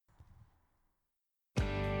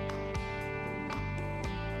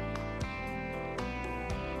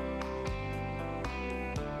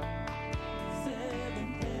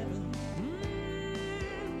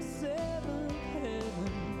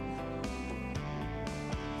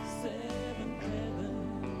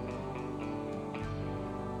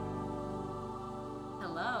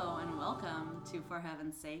to For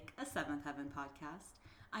Heaven's Sake, a Seventh Heaven podcast.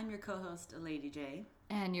 I'm your co-host, Lady J.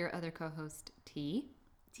 And your other co-host, T.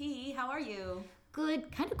 T, how are you?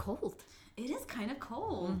 Good. Kind of cold. It is kind of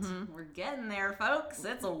cold. Mm-hmm. We're getting there, folks.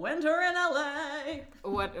 It's a winter in LA.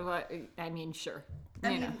 What? I mean, sure. I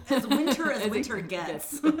mean, as winter as winter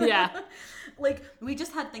gets. Yeah. Like, we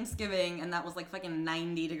just had Thanksgiving, and that was like fucking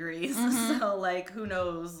 90 degrees. Mm-hmm. So, like, who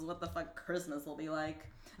knows what the fuck Christmas will be like.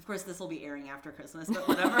 Of course, this will be airing after Christmas, but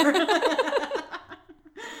whatever.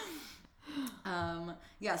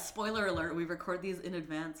 Yeah, spoiler alert, we record these in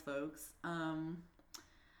advance, folks.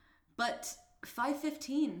 But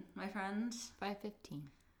 5:15, my friend. 5:15.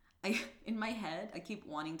 In my head, I keep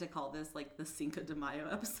wanting to call this like the Cinco de Mayo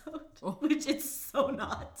episode, which it's so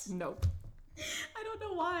not. Nope. I don't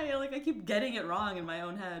know why. Like, I keep getting it wrong in my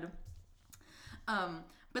own head.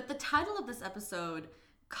 But the title of this episode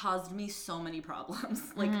caused me so many problems.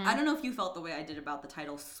 Like, I don't know if you felt the way I did about the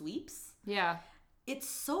title Sweeps. Yeah. It's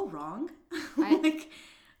so wrong.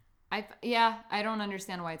 I don't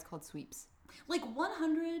understand why it's called Sweeps. Like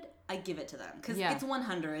 100, I give it to them because it's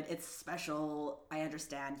 100. It's special. I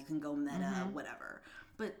understand. You can go meta, whatever.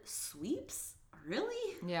 But Sweeps,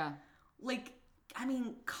 really? Yeah. Like, I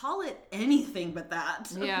mean, call it anything but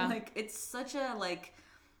that. Yeah. Like, it's such a like.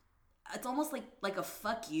 It's almost like a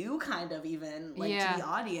fuck you kind of even like to the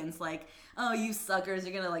audience. Like, oh, you suckers,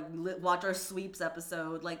 you're gonna like watch our Sweeps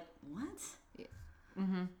episode. Like, what? Yeah.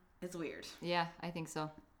 Mm-hmm. It's weird. Yeah, I think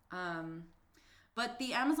so. But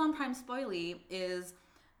the Amazon Prime spoilie is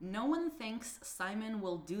no one thinks Simon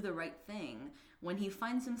will do the right thing when he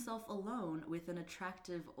finds himself alone with an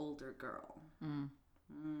attractive older girl.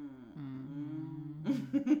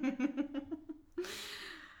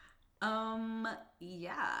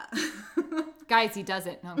 Yeah. Guys, he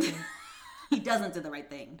doesn't. No, I'm kidding. He doesn't do the right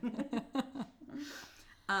thing.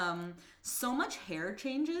 So much hair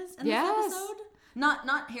changes in this episode.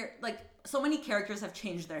 Not hair, like, so many characters have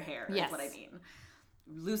changed their hair, is what I mean.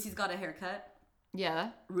 Lucy's got a haircut. Yeah.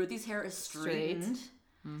 Ruthie's hair is straightened.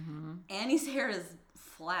 Mm-hmm. Annie's hair is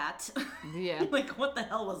flat. Yeah. Like, what the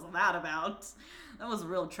hell was that about? That was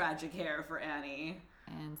real tragic hair for Annie.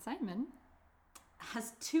 And Simon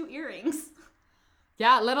has 2 earrings.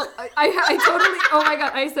 Yeah, I totally, oh my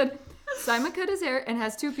God, I said, Simon cut his hair and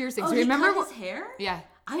has 2 piercings. Oh, Remember he cut his hair? Yeah.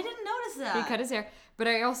 I didn't notice that. He cut his hair. But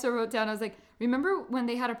I also wrote down, I was like, remember when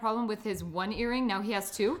they had a problem with his 1 earring? Now he has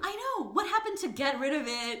 2? I know. What happened to get rid of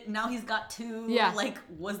it? Now he's got 2. Yeah. Like,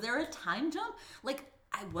 was there a time jump? Like,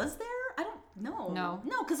 was there? I don't know. No.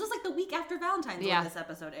 No, because it was like the week after Valentine's when this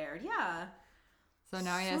episode aired. Yeah. So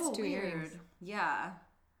now he has 2 earrings. Yeah.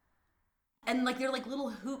 And, like, they're, like, little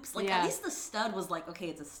hoops. Like, at least the stud was, like, okay,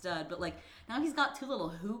 it's a stud. But, like, now he's got 2 little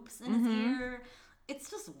hoops in his ear. It's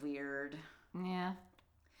just weird. Yeah.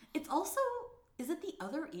 It's also... Is it the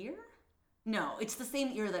other ear? No, it's the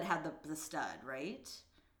same ear that had the stud, right?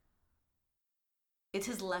 It's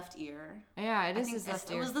his left ear. Yeah, it is his left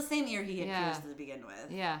ear. It was the same ear he had pierced to begin with.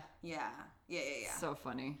 Yeah. Yeah. So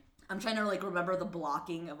funny. I'm trying to, like, remember the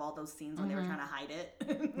blocking of all those scenes when they were trying to hide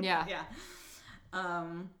it. Yeah. Yeah.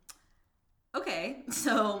 Okay,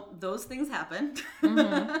 so those things happened.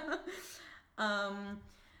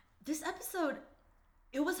 This episode,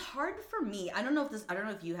 it was hard for me. I don't know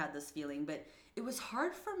if you had this feeling, but it was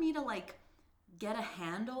hard for me to, like, get a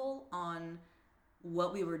handle on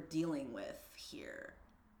what we were dealing with here.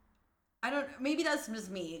 Maybe that's just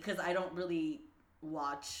me, because I don't really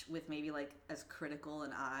watch with maybe, like, as critical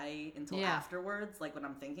an eye until afterwards, like, when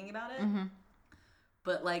I'm thinking about it.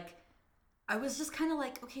 But, like, I was just kind of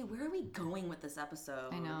like, okay, where are we going with this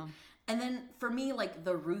episode? I know. And then for me, like,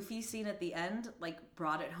 the Ruthie scene at the end, like,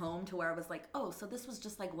 brought it home to where I was like, oh, so this was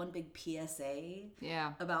just, like, one big PSA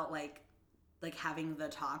about, like having the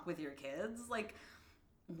talk with your kids. Like,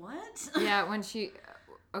 what? Yeah,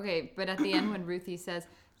 but at the end when Ruthie says,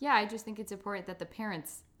 yeah, I just think it's important that the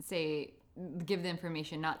parents give the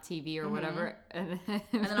information, not TV or whatever. And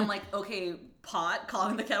then I'm like, okay, pot,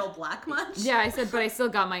 calling the kettle black much? Yeah, I said, but I still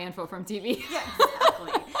got my info from TV. Yeah,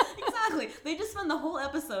 exactly. Exactly. They just spend the whole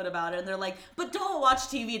episode about it, and they're like, but don't watch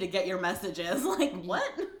TV to get your messages. Like,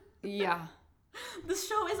 what? Yeah. This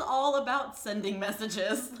show is all about sending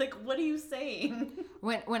messages. Like, what are you saying?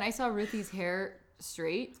 When I saw Ruthie's hair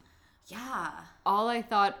straight, all I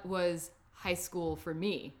thought was high school for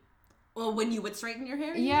me. Well, when you would straighten your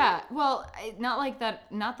hair? Yeah. Well, not like that.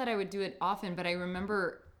 Not that I would do it often, but I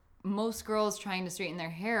remember most girls trying to straighten their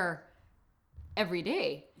hair every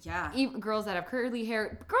day. Yeah. Even girls that have curly hair,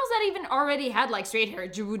 girls that even already had, like, straight hair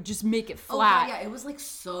would just make it flat. Oh, yeah. It was, like,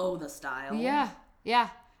 so the style. Yeah. Yeah.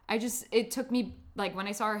 It took me like when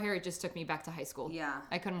I saw her hair, it just took me back to high school. Yeah.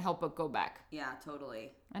 I couldn't help but go back. Yeah,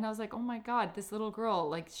 totally. And I was like, oh my God, this little girl,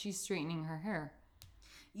 like she's straightening her hair.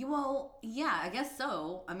 Well, yeah, I guess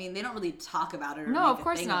so. I mean, they don't really talk about it or No, make of a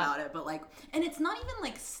course thing not. about it, but like, and it's not even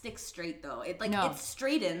like stick straight though. It like No. it's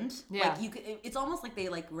straightened. Yeah. Like you could, it's almost like they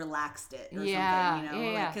like relaxed it or Yeah, something, you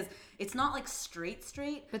know? yeah. Because it's not like straight,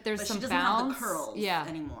 But there's some she doesn't have the bounce. curls Yeah.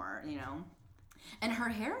 anymore, you know? And her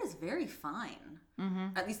hair is very fine.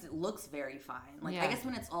 At least it looks very fine. Like I Yeah. guess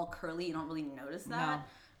when it's all curly, you don't really notice that. No.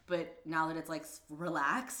 But now that it's like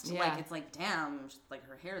relaxed, Yeah. like it's like damn, like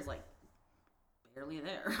her hair is like barely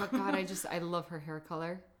there. But God, I love her hair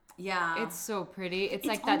color. Yeah. It's so pretty. It's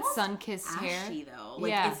like that almost sun-kissed hair. ashy though.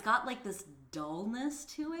 Like Yeah. it's got like this dullness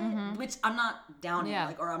to it, which I'm not downing, Yeah.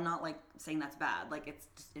 like, or I'm not like saying that's bad. Like it's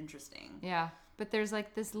just interesting. Yeah. But there's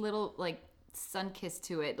like this little like sun-kissed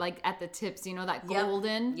to it, like at the tips, you know, that Yep.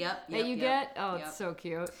 golden Yep, that yep, you yep, get. Oh, yep. it's so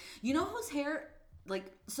cute. You know whose hair,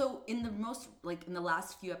 like, so in the most, like, in the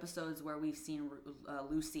last few episodes where we've seen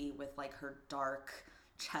Lucy with, like, her dark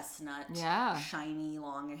chestnut, Yeah. shiny,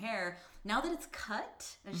 long hair, now that it's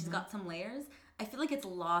cut and she's got some layers, I feel like it's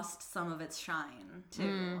lost some of its shine,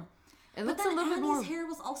 too. It But looks then a little bit Annie's more. hair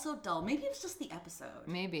was also dull. Maybe it was just the episode.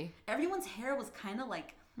 Maybe. Everyone's hair was kind of,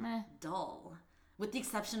 like, Meh. dull. With the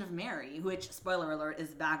exception of Mary, which, spoiler alert, is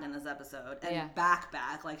back in this episode. And Yeah. back,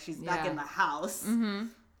 like, she's back Yeah. in the house.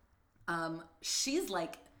 She's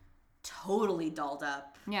like totally dolled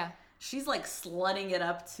up. Yeah. She's like slutting it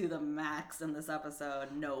up to the max in this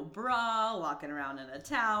episode. No bra, walking around in a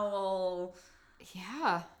towel.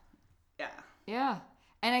 Yeah. Yeah. Yeah.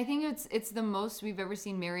 And I think it's the most we've ever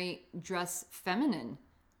seen Mary dress feminine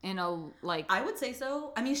in a like I would say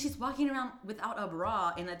so. I mean, she's walking around without a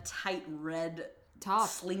bra in a tight red top.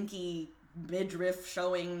 slinky midriff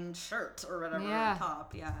showing shirt or whatever. Yeah.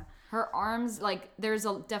 Top. Yeah. Her arms, like there's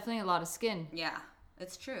definitely a lot of skin. Yeah.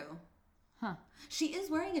 It's true. Huh. She is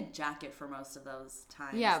wearing a jacket for most of those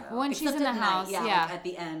times. Yeah, though. when she's Except in at the night, house, yeah. yeah. Like at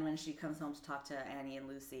the end when she comes home to talk to Annie and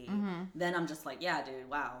Lucy, then I'm just like, yeah, dude,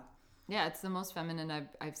 wow. Yeah, it's the most feminine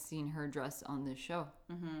I've seen her dress on this show.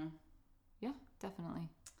 Mm-hmm. Yeah, definitely.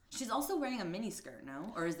 She's also wearing a mini skirt,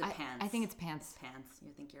 no? Or is it pants? I think it's pants. Pants.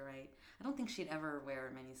 You think you're right. I don't think she'd ever wear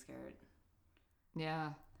a mini skirt. Yeah.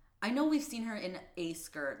 I know we've seen her in a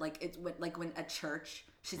skirt, like it's when at church,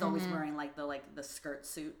 she's always wearing like the skirt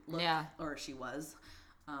suit look. Yeah. Or she was.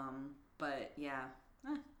 But yeah.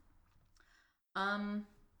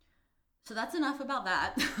 So that's enough about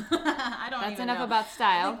that. I don't That's even enough know. about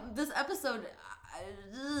style. Like, this episode,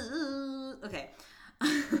 okay.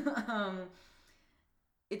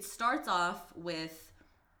 It starts off with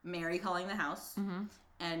Mary calling the house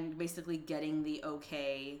and basically getting the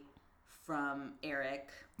okay from Eric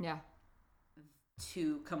Yeah.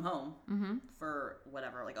 to come home for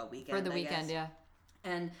whatever, like a weekend. For the I weekend, guess. yeah.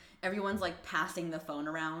 And everyone's like passing the phone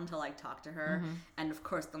around to like talk to her. And of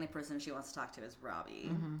course, the only person she wants to talk to is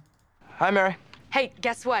Robbie. Hi, Mary. Hey,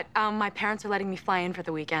 guess what? My parents are letting me fly in for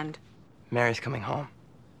the weekend. Mary's coming home.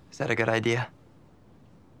 Is that a good idea?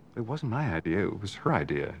 It wasn't my idea. It was her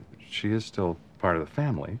idea. She is still part of the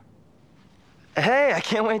family. Hey, I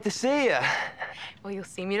can't wait to see you. Well, you'll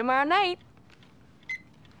see me tomorrow night.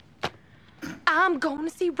 I'm going to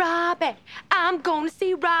see Robbie. I'm going to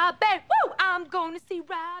see Robbie. Woo! I'm going to see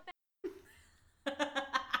Robbie.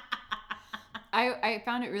 I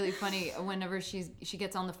found it really funny whenever she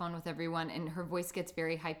gets on the phone with everyone and her voice gets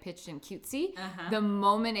very high pitched and cutesy. The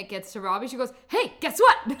moment it gets to Robbie, she goes, "Hey, guess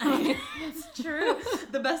what?" It's true.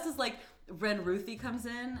 The best is like when Ruthie comes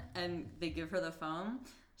in and they give her the phone.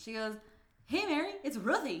 She goes, "Hey, Mary, it's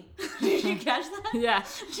Ruthie." Did you catch that? Yeah.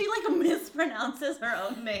 She like mispronounces her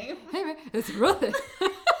own name. Hey, man, it's Ruthie.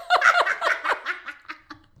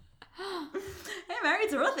 Hey, Mary,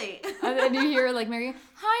 it's Ruthie. And then you hear like Mary,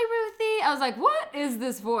 "Hi, Ruthie." I was like, "What is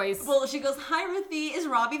this voice?" Well, she goes, "Hi, Ruthie. Is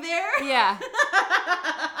Robbie there?" Yeah.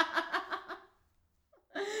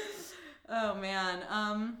 Oh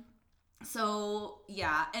man. So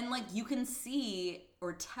yeah, and like you can see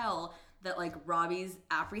or tell that like Robbie's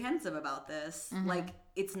apprehensive about this. Like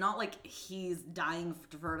it's not like he's dying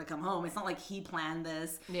for her to come home. It's not like he planned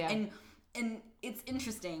this. Yeah. And it's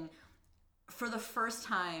interesting. For the first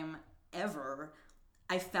time ever,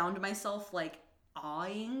 I found myself like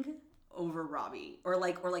awing over Robbie or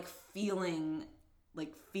like feeling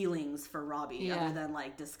like feelings for Robbie Yeah. other than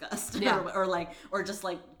like disgust Yeah. or just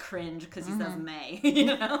like cringe because he says May, you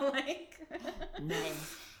know, like May.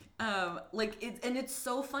 like it's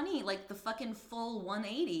so funny, like the fucking full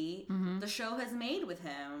 180 the show has made with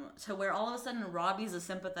him to where all of a sudden Robbie's a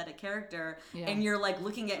sympathetic character Yeah. and you're like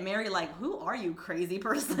looking at Mary like, who are you, crazy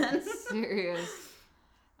person? Serious.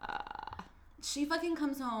 she fucking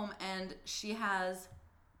comes home and she has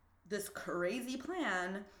this crazy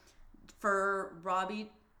plan for Robbie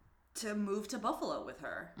to move to Buffalo with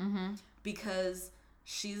her. Mm-hmm. Because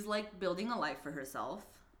she's like building a life for herself.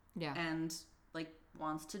 Yeah. And like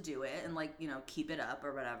wants to do it and like, you know, keep it up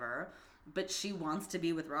or whatever. But she wants to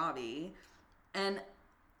be with Robbie. And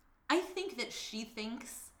I think that she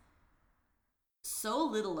thinks so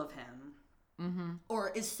little of him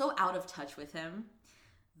or is so out of touch with him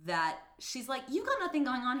that she's like, you got nothing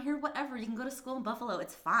going on here, whatever, you can go to school in Buffalo,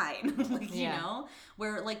 it's fine. Like, you know,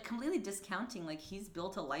 where like completely discounting, like he's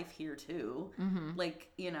built a life here too.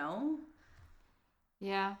 Like, you know.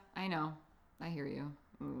 Yeah, I know. I hear you.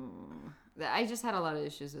 I just had a lot of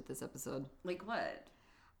issues with this episode. Like what?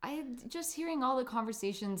 I just hearing all the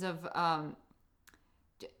conversations of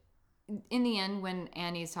in the end when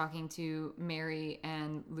Annie's talking to Mary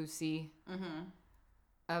and Lucy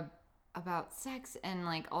about sex and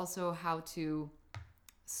like also how to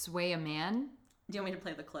sway a man. Do you want me to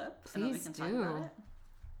play the clip? Please do.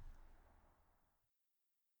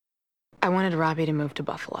 I wanted Robbie to move to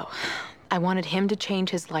Buffalo. I wanted him to change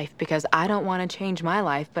his life because I don't want to change my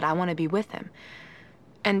life, but I want to be with him.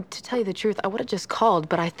 And to tell you the truth, I would have just called,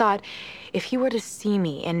 but I thought if he were to see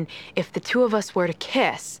me and if the two of us were to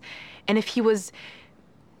kiss and if he was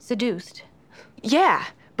seduced. Yeah,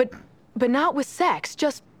 but not with sex,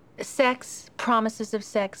 just sex, promises of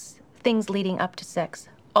sex, things leading up to sex.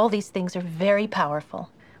 All these things are very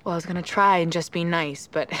powerful. Well, I was gonna try and just be nice,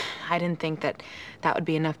 but I didn't think that would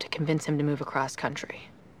be enough to convince him to move across country.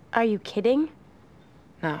 Are you kidding?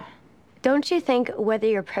 No. Don't you think whether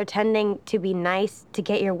you're pretending to be nice to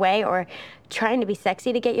get your way or trying to be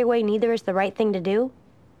sexy to get your way, neither is the right thing to do?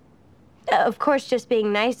 Of course, just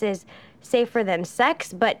being nice is safer than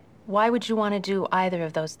sex, but why would you want to do either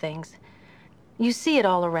of those things? You see it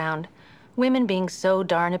all around. Women being so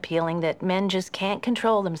darn appealing that men just can't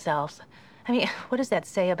control themselves. I mean, what does that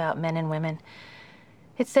say about men and women?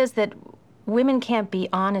 It says that women can't be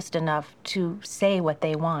honest enough to say what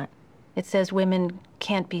they want. It says women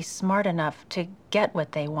can't be smart enough to get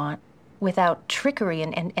what they want without trickery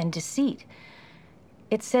and deceit.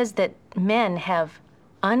 It says that men have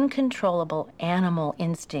uncontrollable animal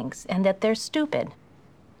instincts and that they're stupid.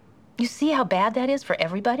 You see how bad that is for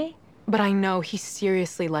everybody? But I know he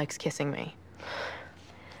seriously likes kissing me.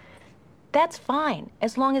 That's fine.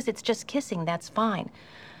 As long as it's just kissing, that's fine.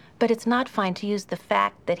 But it's not fine to use the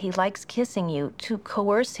fact that he likes kissing you to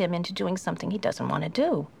coerce him into doing something he doesn't want to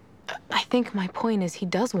do. I think my point is he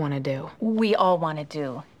does want to do. We all want to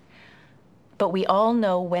do. But we all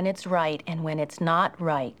know when it's right and when it's not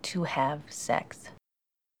right to have sex.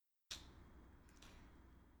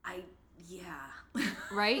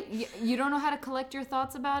 Right? You don't know how to collect your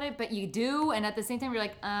thoughts about it, but you do, and at the same time you're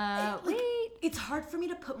like, wait. It's hard for me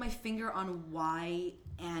to put my finger on why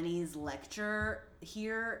Annie's lecture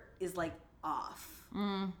here is like off.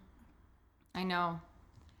 I know.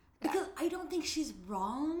 Because I don't think she's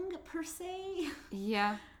wrong per se.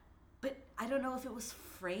 Yeah. But I don't know if it was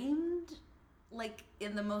framed like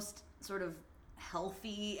in the most sort of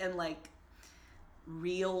healthy and like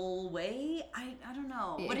real way. I don't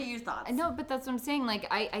know. What are your thoughts? No, but that's what I'm saying. Like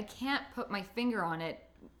I can't put my finger on it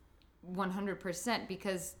 100%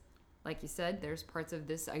 because like you said, there's parts of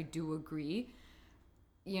this I do agree,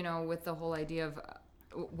 you know, with the whole idea of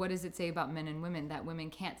what does it say about men and women? That women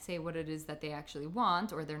can't say what it is that they actually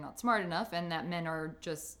want or they're not smart enough and that men are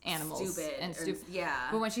just animals. Stupid. Yeah.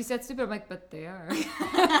 But when she said stupid, I'm like, but they are.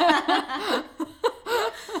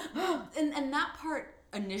 and that part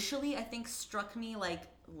initially I think struck me like,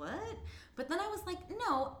 what? But then I was like,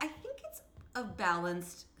 no, I think it's a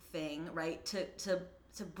balanced thing, right?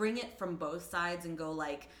 To bring it from both sides and go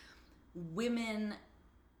like, women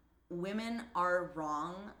are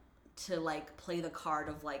wrong to like play the card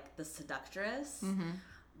of like the seductress,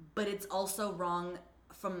 but it's also wrong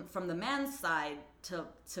from the man's side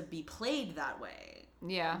to be played that way.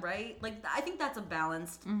 Yeah. Right? Like I think that's a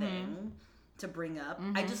balanced thing to bring up.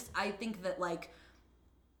 I think that like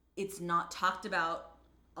it's not talked about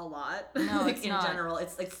a lot. No, like it's in not. general.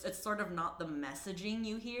 It's sort of not the messaging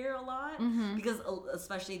you hear a lot because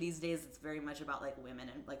especially these days it's very much about like women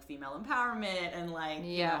and like female empowerment and like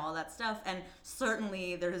you know, all that stuff. And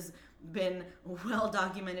certainly there's been well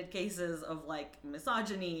documented cases of like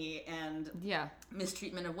misogyny and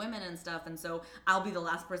mistreatment of women and stuff. And so I'll be the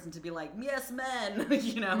last person to be like, yes, men,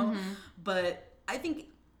 you know. But I think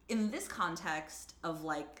in this context of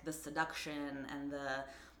like the seduction and the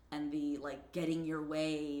like getting your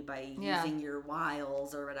way by using your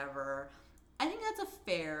wiles or whatever, I think that's a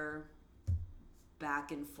fair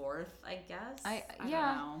back and forth, I guess. I don't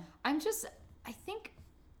know.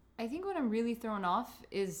 I think what I'm really thrown off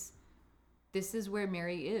is this is where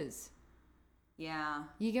Mary is. Yeah.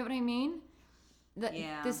 You get what I mean? That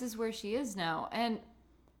Yeah. This is where she is now. And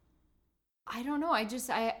I don't know.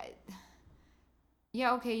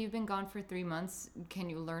 Yeah, okay, you've been gone for 3 months.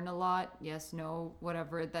 Can you learn a lot? Yes, no,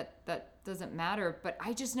 whatever. That doesn't matter. But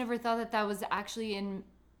I just never thought that that was actually in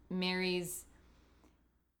Mary's,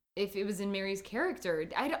 if it was in Mary's character.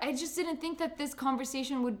 I just didn't think that this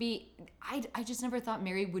conversation would be, I just never thought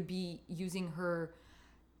Mary would be using her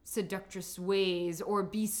seductress ways or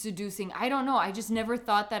be seducing. I don't know. I just never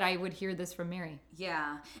thought that I would hear this from Mary.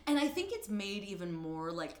 Yeah. And I think it's made even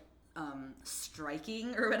more like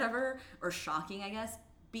striking or whatever, or shocking, I guess,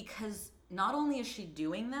 because not only is she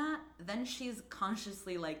doing that, then she's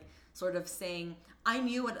consciously like sort of saying, I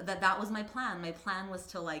knew that was my plan. My plan was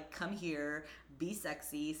to like come here, be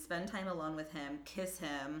sexy, spend time alone with him, kiss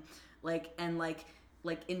him, and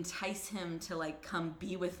entice him to like come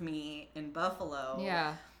be with me in Buffalo.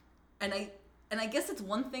 Yeah. And I guess it's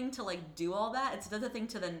one thing to like do all that. It's another thing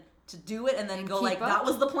to then to do it and then And go keep like, up. that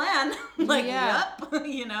was the plan. Like, Yeah. yep,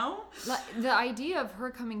 you know? The idea of her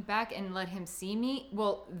coming back and let him see me,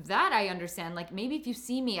 well, that I understand. Like, maybe if you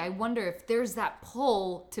see me, I wonder if there's that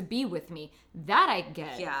pull to be with me. That I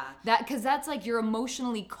get. Yeah. Because that's like you're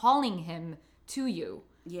emotionally calling him to you.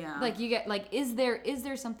 Yeah. Like, you get, like, is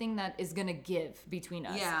there something that is going to give between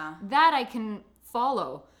us? Yeah. That I can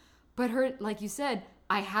follow. But her, like you said,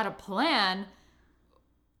 I had a plan.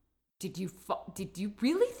 Did you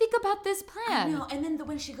really think about this plan? No, and then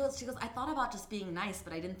when she goes, I thought about just being nice,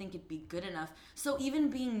 but I didn't think it'd be good enough. So even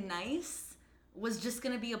being nice was just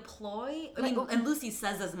gonna be a ploy. I mean, and Lucy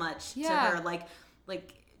says as much to her, like,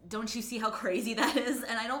 don't you see how crazy that is?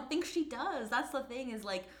 And I don't think she does. That's the thing, is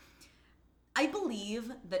like, I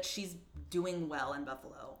believe that she's doing well in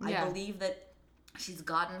Buffalo. Yeah. I believe that she's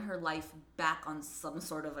gotten her life back on some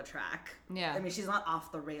sort of a track. Yeah. I mean, she's not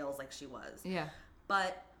off the rails like she was. Yeah.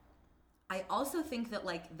 But I also think that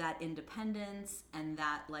like that independence and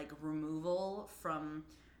that like removal from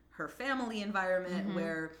her family environment,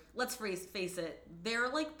 where, let's face it, they're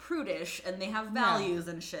like prudish and they have values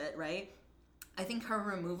and shit, right? I think her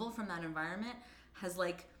removal from that environment has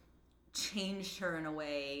like changed her in a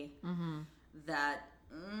way that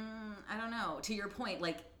I don't know. To your point,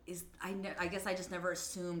 like, I guess I just never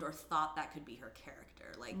assumed or thought that could be her character,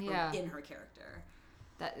 like, or in her character.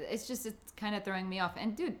 That it's kind of throwing me off.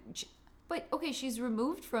 And dude, but okay, she's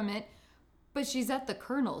removed from it, but she's at the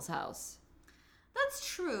Colonel's house. That's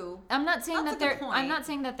true. I'm not saying That's that a they're. good point. I'm not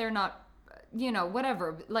saying that they're not. You know,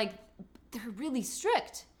 whatever. Like, they're really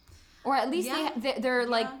strict, or at least Yeah. they're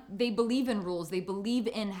like, they believe in rules. They believe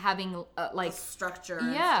in having like Structure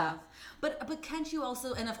and Yeah. stuff. But can't you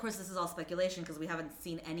also, and of course this is all speculation because we haven't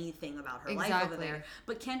seen anything about her life over Exactly. there,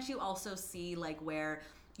 but can't you also see like where,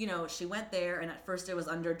 you know, she went there and at first it was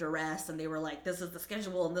under duress and they were like, this is the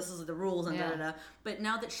schedule and this is the rules and Yeah. da-da-da. But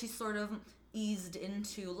now that she's sort of eased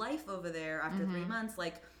into life over there after 3 months,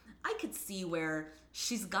 like, I could see where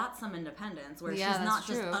she's got some independence, where Yeah, she's not that's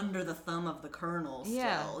just true. under the thumb of the Colonel still,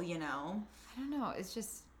 Yeah. you know? I don't know. It's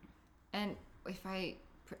just, and if I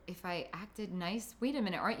acted nice, wait a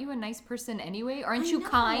minute, aren't you a nice person anyway? Aren't you I know,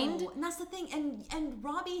 kind? and that's the thing. And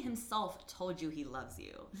Robbie himself told you he loves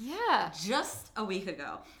you Yeah. just a week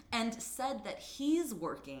ago and said that he's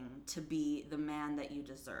working to be the man that you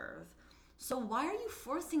deserve. So why are you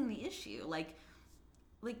forcing the issue? Like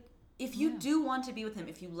if you do want to be with him,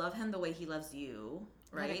 if you love him the way he loves you,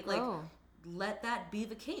 Let it right? Like, grow. let that be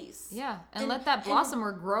the case. Yeah, and let that blossom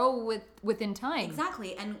or grow within time.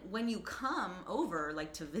 Exactly. And when you come over,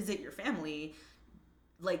 like, to visit your family,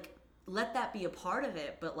 like, let that be a part of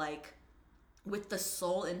it, but like with the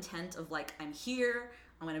sole intent of like, I'm here,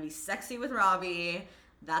 I'm gonna be sexy with Robbie,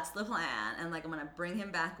 that's the plan, and like I'm gonna bring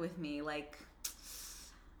him back with me. Like,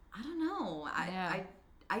 I don't know.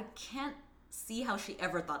 I can't see how she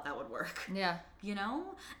ever thought that would work. Yeah. You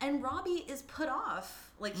know? And Robbie is put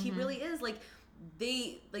off. Like, he really is. Like,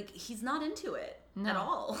 he's not into it at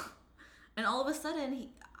all. And all of a sudden,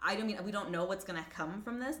 I mean, we don't know what's gonna come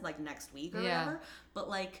from this, like, next week or whatever. But,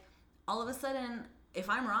 like, all of a sudden, if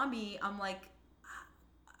I'm Robbie, I'm like,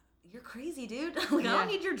 you're crazy, dude. Like, I don't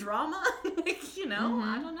need your drama. Like, you know?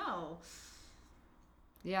 I don't know.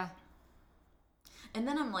 Yeah. And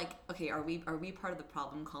then I'm like, okay, are we part of the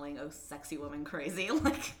problem calling a sexy woman crazy?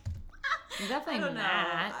 Like, Definitely I don't know.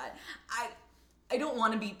 not. I don't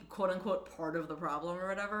want to be quote unquote part of the problem or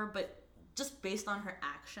whatever, but just based on her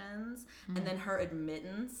actions and then her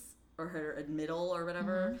admittance or her admittal or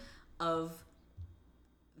whatever of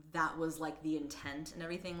that was like the intent and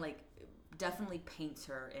everything, like, definitely paints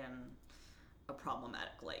her in a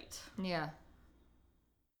problematic light. Yeah.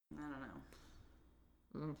 I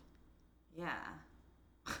don't know. Yeah.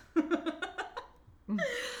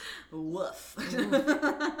 Woof.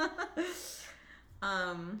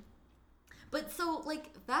 But so like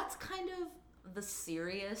that's kind of the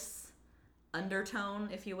serious undertone,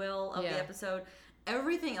 if you will, of the episode.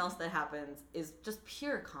 Everything else that happens is just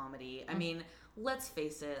pure comedy. I mean, let's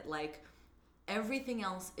face it, like everything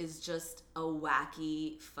else is just a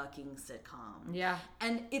wacky fucking sitcom. Yeah.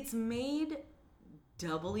 And it's made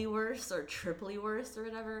doubly worse or triply worse or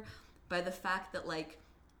whatever by the fact that like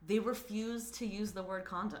they refuse to use the word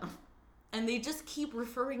condom. And they just keep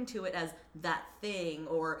referring to it as that thing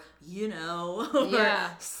or, you know,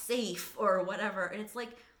 or safe or whatever. And it's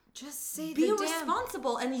like, just say be the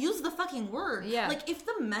responsible and use the fucking word. Yeah. Like if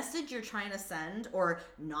the message you're trying to send or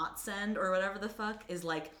not send or whatever the fuck is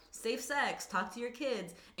like safe sex, talk to your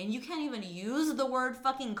kids, and you can't even use the word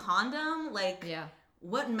fucking condom, like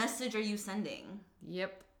what message are you sending?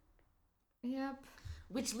 Yep.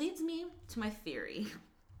 Which leads me to my theory.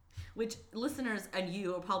 Which listeners and you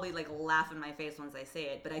will probably like laugh in my face once I say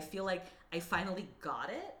it, but I feel like I finally got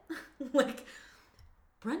it. Like,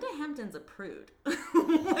 Brenda Hampton's a prude.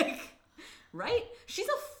 Like, right? She's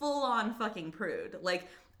a full-on fucking prude. Like,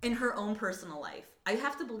 in her own personal life. I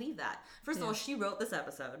have to believe that. First of all, she wrote this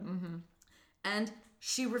episode. And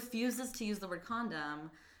she refuses to use the word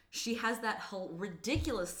condom. She has that whole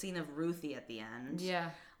ridiculous scene of Ruthie at the end.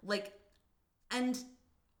 Yeah. Like, and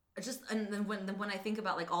then when I think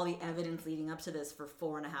about like all the evidence leading up to this for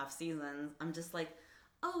 4.5 seasons, I'm just like,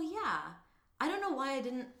 oh yeah, I don't know why I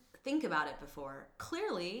didn't think about it before.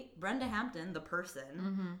 Clearly, Brenda Hampton, the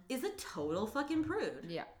person, is a total fucking prude.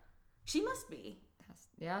 Yeah. She must be.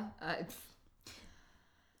 Yeah.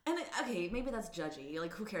 And okay, maybe that's judgy.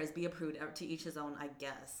 Like, who cares? Be a prude. To each his own, I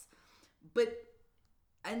guess. But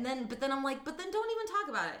then I'm like, but then don't even talk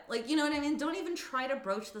about it. Like, you know what I mean? Don't even try to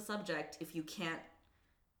broach the subject if you can't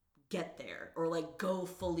get there or like go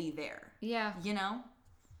fully there. Yeah. You know?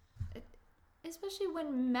 Especially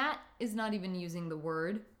when Matt is not even using the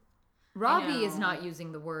word. Robbie is not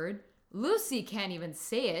using the word. Lucy can't even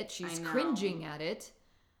say it. She's cringing at it.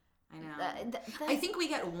 I know. I think we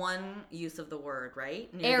get one use of the word,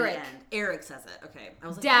 right? Near Eric. the end. Eric says it. Okay. I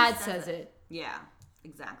was like, Dad who says it. Yeah,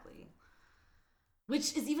 exactly.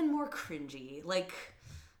 Which is even more cringy. Like,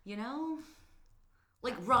 you know?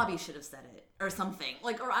 Like, Robbie should have said it. Or something.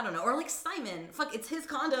 Like, or I don't know. Or like Simon. Fuck, it's his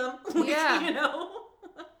condom. Like, yeah. You know?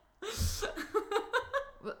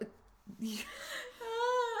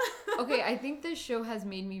 Okay, I think this show has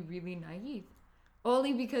made me really naive.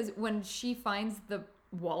 Only because when she finds the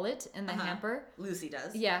wallet in the hamper, Lucy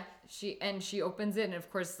does. Yeah, she opens it, and of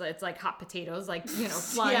course it's like hot potatoes, like, you know,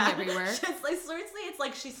 flying everywhere. It's like, seriously, it's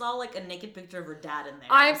like she saw like a naked picture of her dad in there.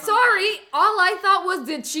 I'm sorry. All I thought was,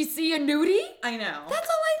 did she see a nudie? I know. That's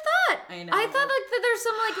all I thought. I know. I thought like that there's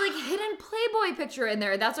some like hidden Playboy picture in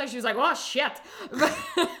there. That's why she was like, oh shit.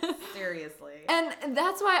 Seriously. And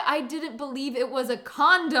that's why I didn't believe it was a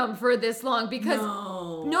condom for this long, because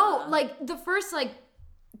no, like the first like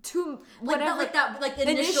two whatever like the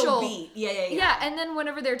initial beat. Yeah. And then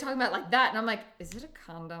whenever they're talking about like that, and I'm like, is it a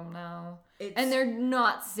condom now? And they're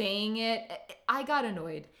not saying it. I got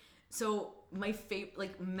annoyed. So my favorite,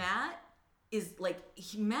 like Matt is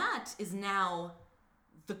now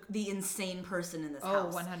the insane person in this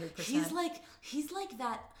house. 100%.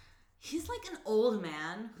 He's like an old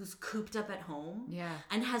man who's cooped up at home. Yeah.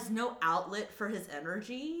 And has no outlet for his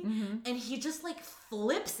energy. Mm-hmm. And he just like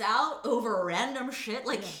flips out over random shit.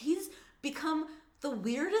 Like he's become the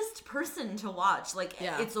weirdest person to watch. Like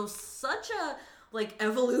it's such a like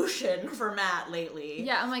evolution for Matt lately.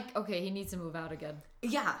 Yeah, I'm like, okay, he needs to move out again.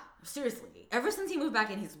 Yeah, seriously. Ever since he moved back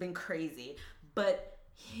in, he's been crazy. But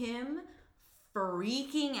him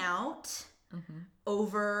freaking out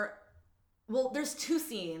over, well, there's two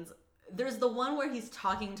scenes. There's the one where he's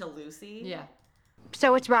talking to Lucy. Yeah.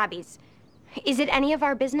 So it's Robbie's. Is it any of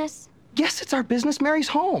our business? Yes, it's our business. Mary's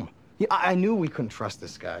home. Yeah, I knew we couldn't trust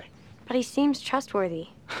this guy. But he seems trustworthy.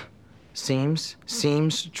 Seems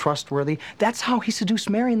trustworthy. That's how he seduced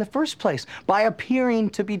Mary in the first place, by appearing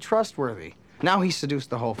to be trustworthy. Now he seduced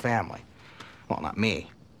the whole family. Well, not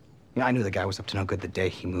me. You know, I knew the guy was up to no good the day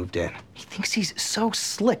he moved in. He thinks he's so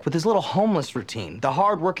slick with his little homeless routine, the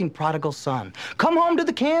hard-working prodigal son. Come home to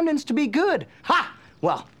the Camdens to be good. Ha!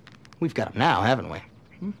 Well, we've got him now, haven't we?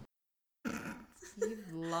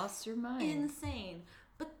 You've lost your mind. Insane.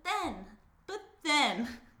 But then,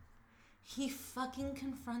 he fucking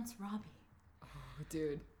confronts Robbie. Oh,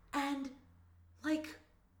 dude. And, like,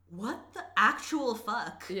 what the actual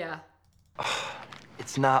fuck? Yeah.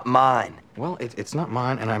 It's not mine. Well, it's not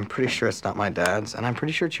mine, and I'm pretty sure it's not my dad's, and I'm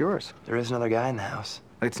pretty sure it's yours. There is another guy in the house.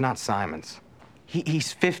 It's not Simon's.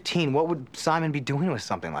 He's 15. What would Simon be doing with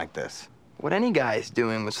something like this? What any guy's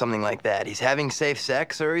doing with something like that, he's having safe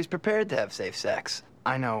sex or he's prepared to have safe sex.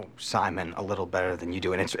 I know Simon a little better than you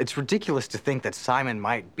do, and it's ridiculous to think that Simon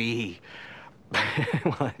might be...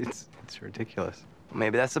 well, it's ridiculous. Well,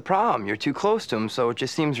 maybe that's the problem. You're too close to him, so it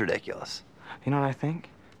just seems ridiculous. You know what I think?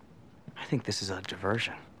 I think this is a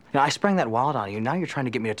diversion. You know, I sprang that wallet on you. Now you're trying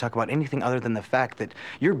to get me to talk about anything other than the fact that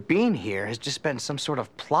your being here has just been some sort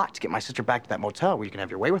of plot to get my sister back to that motel where you can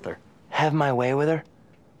have your way with her. Have my way with her?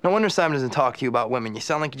 No wonder Simon doesn't talk to you about women. You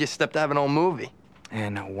sound like you just stepped out of an old movie.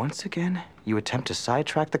 And once again, you attempt to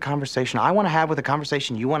sidetrack the conversation I want to have with a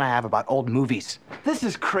conversation you want to have about old movies. This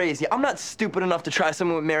is crazy. I'm not stupid enough to try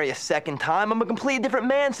someone with Mary a second time. I'm a completely different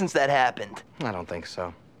man since that happened. I don't think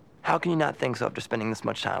so. How can you not think so after spending this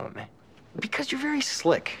much time with me? Because you're very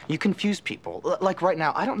slick. You confuse people. Like right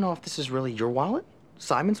now, I don't know if this is really your wallet,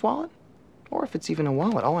 Simon's wallet, or if it's even a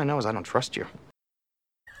wallet. All I know is I don't trust you.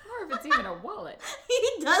 Or if it's even a wallet.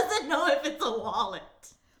 He doesn't know if it's a wallet.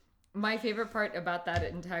 My favorite part about that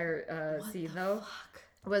entire scene, though,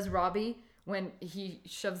 was Robbie when he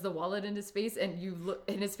shoves the wallet in his face, and you look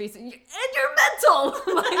in his face, and you're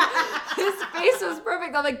mental. Like, his face was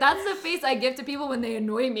perfect. I'm like, that's the face I give to people when they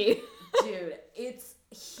annoy me. Dude,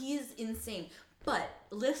 he's insane. But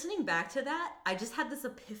listening back to that, I just had this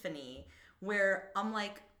epiphany where I'm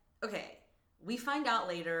like, okay, we find out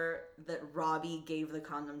later that Robbie gave the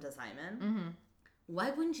condom to Simon. Mm-hmm.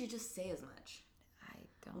 Why wouldn't you just say as much?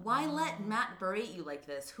 Why let Matt berate you like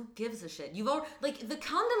this? Who gives a shit? You've already, like, the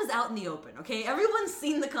condom is out in the open, okay? Everyone's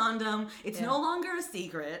seen the condom. It's no longer a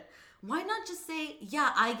secret. Why not just say,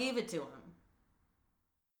 yeah, I gave it to him?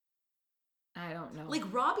 I don't know. Like,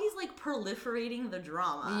 Robbie's, like, proliferating the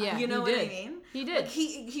drama. Yeah, you know he what did. I mean? He did. Like,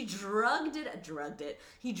 he dragged it.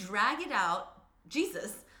 He dragged it out.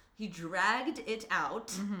 Jesus. He dragged it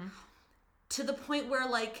out to the point where,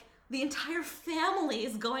 like, the entire family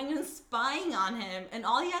is going and spying on him, and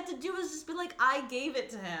all he had to do was just be like, I gave it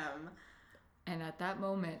to him. And at that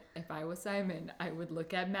moment, if I was Simon, I would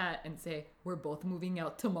look at Matt and say, we're both moving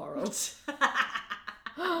out tomorrow.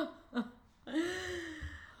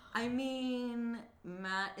 I mean,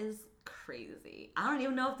 Matt is crazy. I don't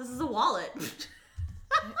even know if this is a wallet.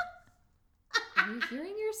 Are you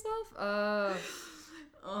hearing yourself?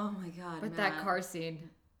 Oh my god, But Matt. that car scene.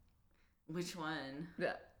 Which one?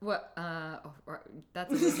 What?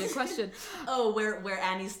 That's a legit question. Oh, where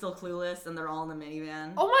Annie's still clueless and they're all in the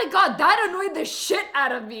minivan. Oh my god, that annoyed the shit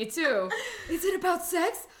out of me too. Is it about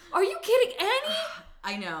sex? Are you kidding, Annie?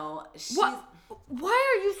 I know. What?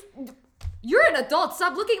 Why are you? You're an adult.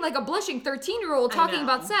 Stop looking like a blushing 13-year-old talking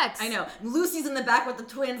about sex. I know. Lucy's in the back with the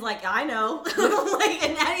twins, like, I know. Like,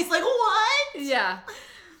 and Annie's like, what? Yeah.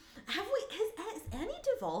 Is Annie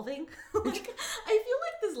devolving? Like, I feel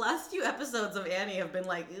like these last few episodes of Annie have been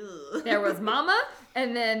like, ugh. There was Mama,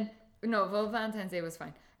 and then Valentine's Day was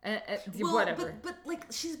fine. Whatever. But like,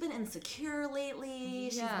 she's been insecure lately.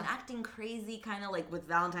 She's been acting crazy, kind of like with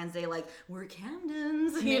Valentine's Day, like, we're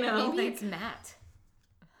Camdens, you know? Maybe like, it's Matt.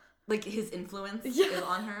 Like, his influence is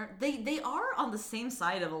on her. They are on the same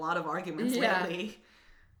side of a lot of arguments lately.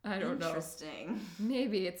 I don't know. Interesting.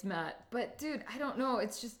 Maybe it's Matt. But, dude, I don't know.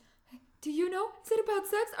 It's just, do you know? Is it about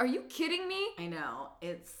sex? Are you kidding me? I know.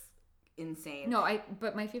 It's insane. No,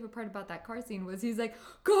 but my favorite part about that car scene was he's like,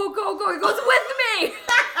 go, go, go. He goes, with me!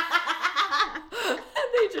 And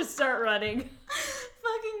they just start running.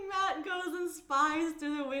 Fucking Matt goes and spies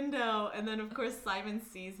through the window, and then of course Simon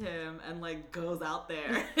sees him and like goes out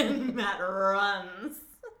there, and Matt runs.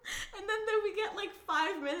 And then we get like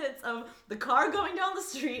 5 minutes of the car going down the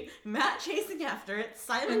street, Matt chasing after it,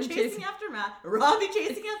 Simon chasing after Matt, Robbie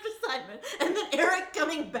chasing after Simon, and then Eric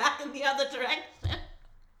coming back in the other direction.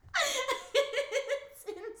 It's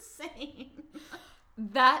insane.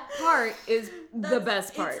 That part is the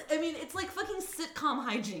best part. It's like fucking sitcom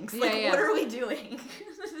hijinks. Yeah, Like, what are we doing?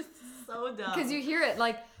 It's so dumb. Because you hear it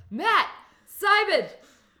like, Matt, Simon,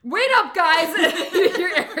 wait up, guys. You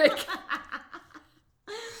hear Eric.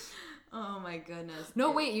 Oh my goodness.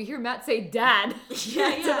 No, wait, you hear Matt say dad to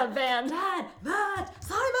the van. Dad, Matt,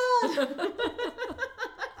 Simon!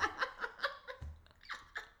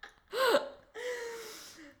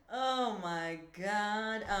 Oh my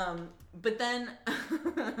god. But then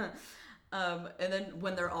and then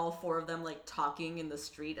when they're all four of them like talking in the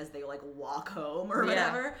street as they like walk home or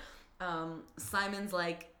whatever, Simon's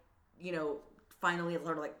like, finally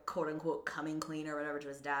sort of like quote unquote coming clean or whatever to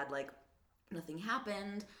his dad, like, nothing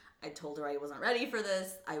happened. I told her I wasn't ready for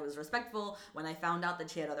this. I was respectful. When I found out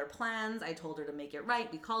that she had other plans, I told her to make it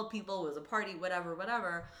right. We called people. It was a party,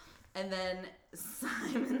 whatever. And then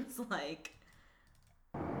Simon's like...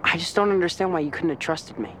 I just don't understand why you couldn't have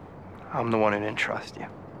trusted me. I'm the one who didn't trust you.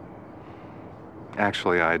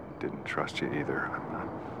 Actually, I didn't trust you either.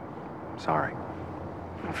 I'm sorry.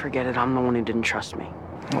 Forget it, I'm the one who didn't trust me.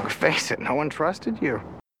 Look, face it, no one trusted you.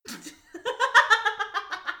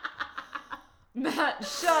 Matt,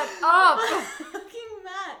 shut up! Fucking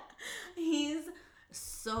Matt. He's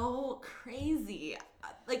so crazy.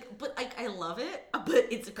 But I love it, but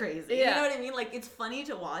it's crazy. Yeah. You know what I mean? Like, it's funny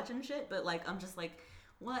to watch and shit, but like, I'm just like,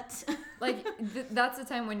 what? Like, that's the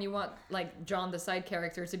time when you want, like, John, the side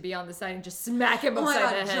character, to be on the side and just smack him Oh my upside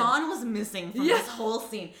god, the head. John was missing from this whole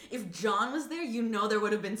scene. If John was there, you know there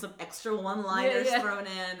would have been some extra one-liners thrown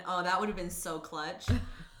in. Oh, that would have been so clutch.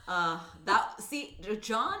 John,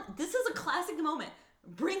 this is a classic moment.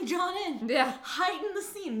 Bring John in. Yeah. Heighten the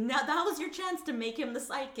scene. Now that was your chance to make him the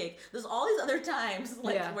sidekick. There's all these other times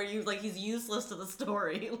where you he's useless to the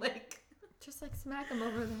story. Like, just like smack him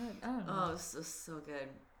over the head. I don't know. oh, so good.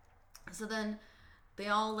 So then they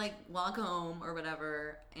all like walk home or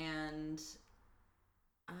whatever, and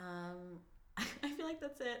I feel like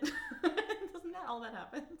that's it. Isn't that all that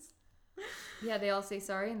happens? Yeah, they all say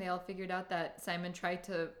sorry, and they all figured out that Simon tried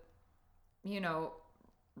to,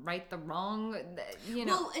 right the wrong,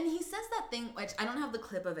 Well, and he says that thing, which I don't have the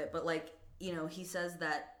clip of it, but like, he says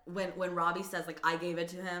that when Robbie says like, I gave it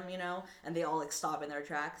to him, and they all like stop in their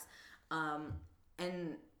tracks. And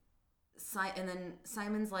then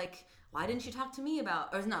Simon's like, why didn't you talk to me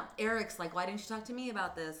about, or no, Eric's like, why didn't you talk to me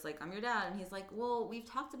about this? Like, I'm your dad. And he's like, well, we've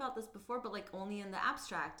talked about this before, but like only in the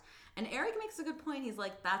abstract. And Eric makes a good point. He's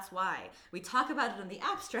like, that's why we talk about it in the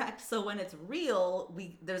abstract. So when it's real,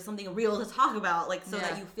 there's something real to talk about, like, so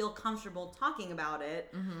that you feel comfortable talking about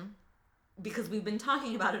it. Mm-hmm. Because we've been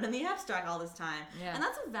talking about it in the abstract all this time. Yeah. And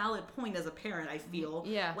that's a valid point as a parent, I feel.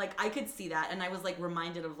 Yeah. Like, I could see that. And I was, like,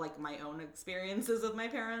 reminded of, like, my own experiences with my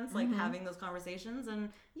parents, like, having those conversations. And,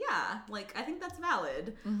 yeah, like, I think that's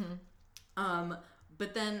valid. Mm-hmm.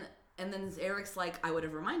 But then... And then Eric's like, I would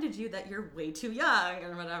have reminded you that you're way too young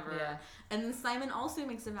or whatever. Yeah. And then Simon also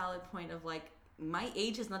makes a valid point of, like, my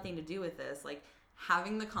age has nothing to do with this. Like,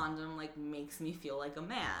 having the condom, like, makes me feel like a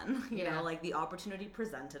man. You know, like, the opportunity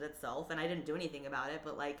presented itself, and I didn't do anything about it,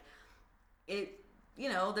 but, like, it,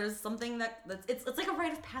 there's something that's it's like a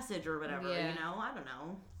rite of passage or whatever, I don't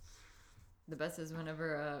know. The best is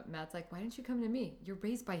whenever Matt's like, why didn't you come to me? You're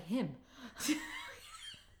raised by him.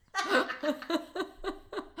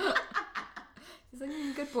 He's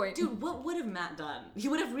like, good point. Dude, what would have Matt done? He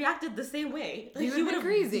would have reacted the same way. Like, he would have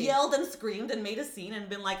crazy. Yelled and screamed and made a scene and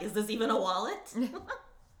been like, is this even a wallet? Oh,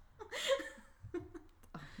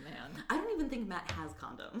 man. I don't even think Matt has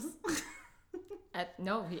condoms.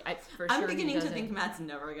 No, for sure I'm beginning to think Matt's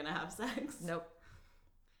never going to have sex. Nope.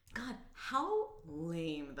 God, how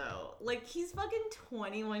lame, though. Like, he's fucking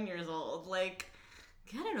 21 years old. Like,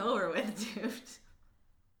 get it over with, dude.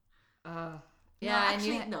 Yeah, no,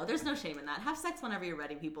 actually, no, there's no shame in that. Have sex whenever you're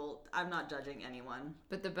ready, people. I'm not judging anyone.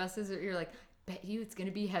 But the best is that you're like, bet you it's going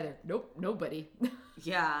to be Heather. Nope, nobody.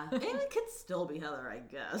 Yeah. And it could still be Heather, I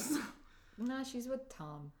guess. Nah, she's with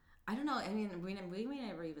Tom. I don't know. I mean, we may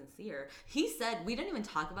never even see her. He said, we didn't even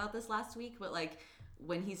talk about this last week, but like,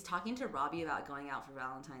 when he's talking to Robbie about going out for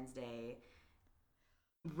Valentine's Day,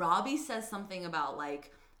 Robbie says something about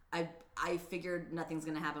like, I figured nothing's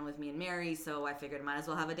going to happen with me and Mary, so I figured I might as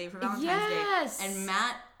well have a date for Valentine's Day. And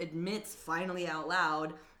Matt admits finally out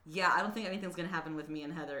loud, yeah, I don't think anything's going to happen with me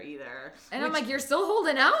and Heather either. And I'm like, you're still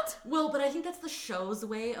holding out? Well, but I think that's the show's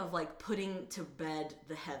way of like putting to bed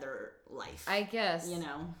the Heather life. I guess.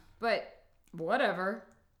 But whatever.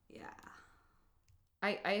 Yeah.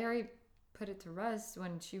 I already put it to rest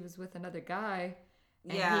when she was with another guy.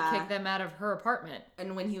 And he kicked them out of her apartment.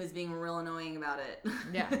 And when he was being real annoying about it.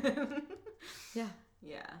 Yeah. Yeah.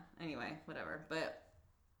 Yeah. Anyway, whatever. But,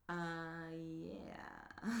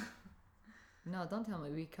 yeah. No, don't tell me.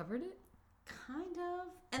 We covered it? Kind of.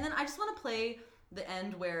 And then I just want to play the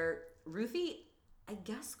end where Ruthie, I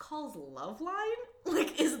guess, calls Loveline?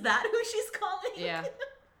 Like, is that who she's calling? Yeah.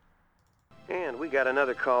 And we got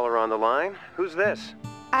another caller on the line. Who's this?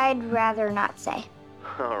 I'd rather not say.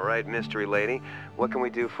 All right, mystery lady. What can we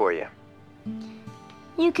do for you?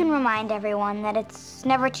 You can remind everyone that it's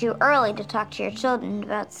never too early to talk to your children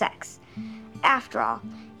about sex. After all,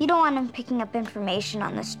 you don't want them picking up information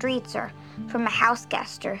on the streets or from a house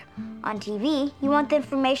guest or on TV. You want the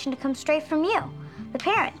information to come straight from you, the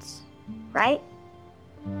parents, right?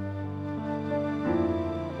 I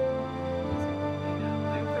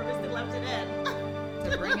purposely left it in. To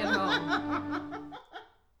to bring it home.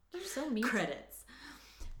 You're so mean. Credits.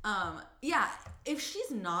 Yeah, if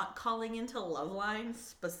she's not calling into Loveline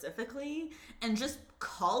specifically and just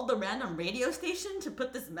called the random radio station to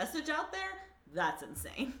put this message out there, that's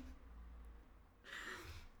insane.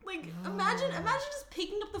 Like, imagine just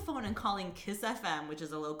picking up the phone and calling Kiss FM, which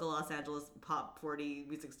is a local Los Angeles pop 40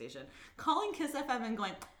 music station, calling Kiss FM and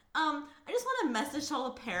going, I just want a message to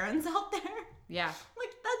all the parents out there. Yeah.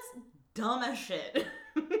 Like, that's dumb as shit.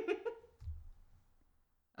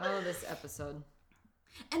 Oh, this episode.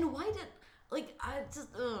 And why did, like,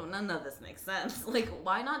 none of this makes sense. Like,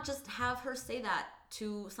 why not just have her say that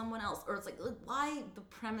to someone else? Or it's like, why the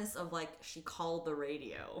premise of, like, she called the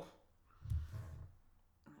radio?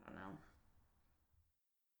 I don't know.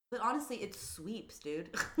 But honestly, it's sweeps, dude.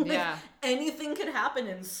 Like, Yeah. anything could happen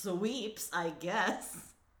in sweeps, I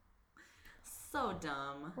guess. So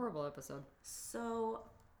dumb. Horrible episode. So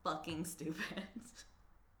fucking stupid.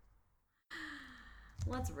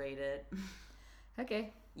 Let's rate it.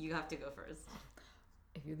 Okay. You have to go first.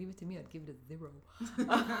 If you leave it to me, I'd give it a 0.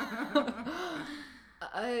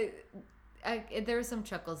 There were some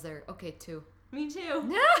chuckles there. Okay, 2. Me too.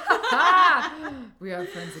 We are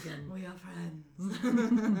friends again. We are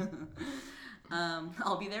friends.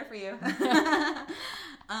 I'll be there for you.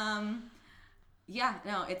 Yeah,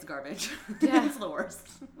 no, it's garbage. Yeah. It's the worst.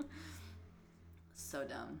 So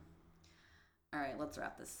dumb. All right, let's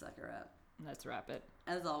wrap this sucker up. Let's wrap it.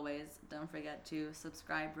 As always, don't forget to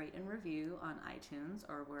subscribe, rate, and review on iTunes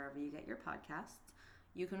or wherever you get your podcasts.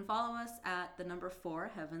 You can follow us at the number 4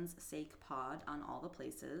 Heaven's Sake Pod on all the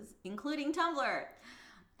places, including Tumblr.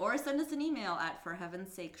 Or send us an email at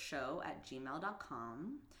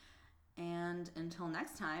forheavensakeshow@gmail.com. And until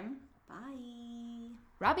next time, bye.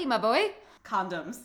 Robbie, my boy. Condoms.